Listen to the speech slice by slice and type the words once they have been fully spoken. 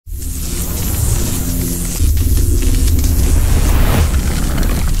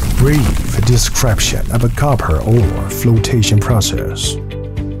Brief description of a copper ore flotation process.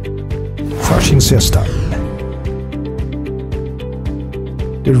 Crushing system.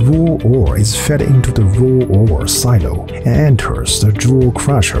 The raw ore is fed into the raw ore silo and enters the jaw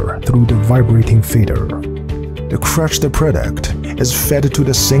crusher through the vibrating feeder. The crushed product is fed to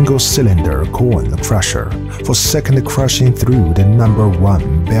the single-cylinder cone crusher for second crushing through the number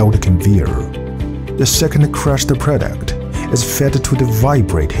 1 belt conveyor. The second crushed product is fed to the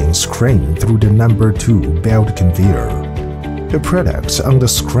vibrating screen through the number 2 belt conveyor. The products on the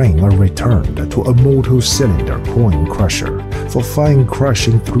screen are returned to a multi-cylinder cone crusher for fine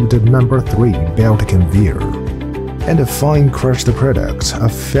crushing through the number 3 belt conveyor. And the fine crushed products are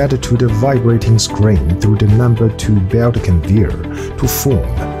fed to the vibrating screen through the number 2 belt conveyor to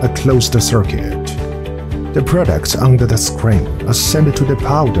form a closed circuit. The products under the screen are sent to the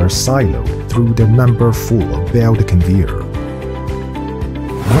powder silo through the number 4 belt conveyor.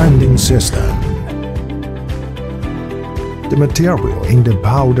 Grinding system. The material in the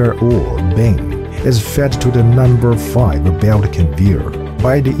powder ore bin is fed to the number 5 belt conveyor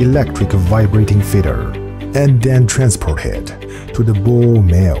by the electric vibrating feeder and then transported to the ball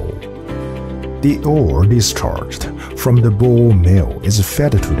mill. The ore discharged from the ball mill is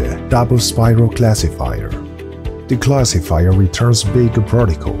fed to the double spiral classifier. The classifier returns big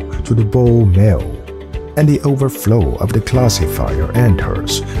particle to the ball mill, and the overflow of the classifier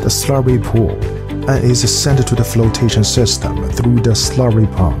enters the slurry pool and is sent to the flotation system through the slurry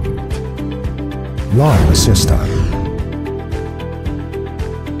pump. Lime system.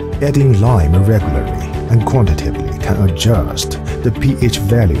 Adding lime regularly and quantitatively can adjust the pH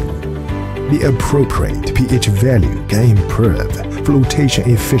value. The appropriate pH value can improve flotation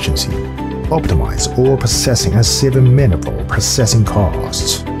efficiency, optimize ore processing and save mineral processing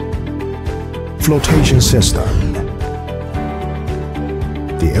costs. Flotation system.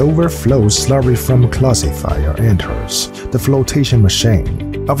 The overflow slurry from classifier enters the flotation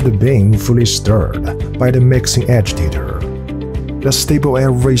machine of the bin fully stirred by the mixing agitator. The stable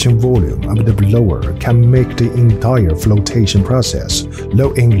aeration volume of the blower can make the entire flotation process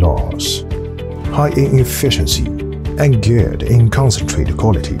low in loss, high in efficiency, and good in concentrate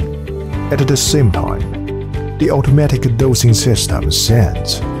quality. At the same time, the automatic dosing system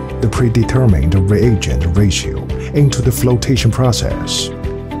sends the predetermined reagent ratio into the flotation process.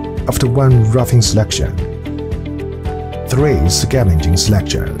 After 1 roughing selection, 3 scavenging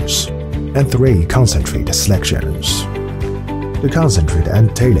selections, and 3 concentrate selections. The concentrate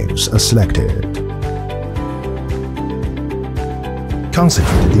and tailings are selected.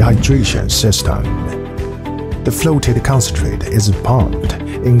 Concentrate dehydration system. The floated concentrate is pumped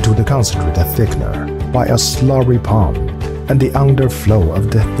into the concentrate thickener by a slurry pump, and the underflow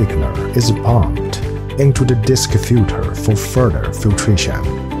of the thickener is pumped into the disc filter for further filtration.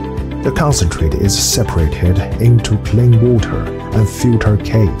 The concentrate is separated into clean water and filter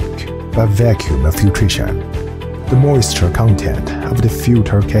cake by vacuum filtration. The moisture content of the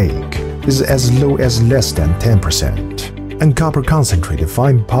filter cake is as low as less than 10%, and copper concentrate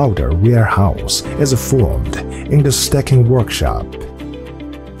fine powder warehouse is formed in the stacking workshop.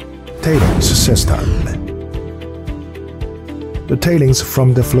 Tailings system. The tailings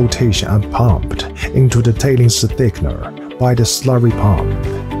from the flotation are pumped into the tailings thickener by the slurry pump,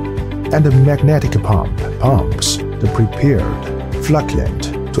 and the magnetic pump pumps the prepared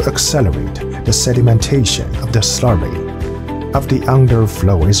flocculant to accelerate the sedimentation of the slurry. After the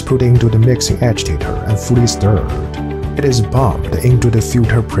underflow is put into the mixing agitator and fully stirred, it is pumped into the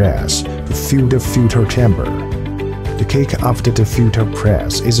filter press to fill the filter chamber. The cake after the filter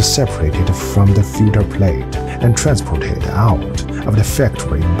press is separated from the filter plate and transported out of the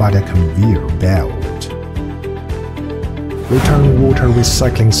factory by the conveyor belt. Return water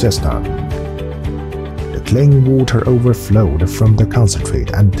recycling system. The clean water overflowed from the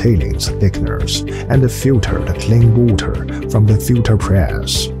concentrate and tailings thickeners and the filtered clean water from the filter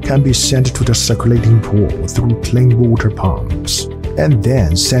press can be sent to the circulating pool through clean water pumps, and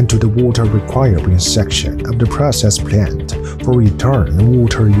then sent to the water requiring section of the process plant for return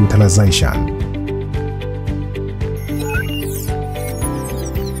water utilization.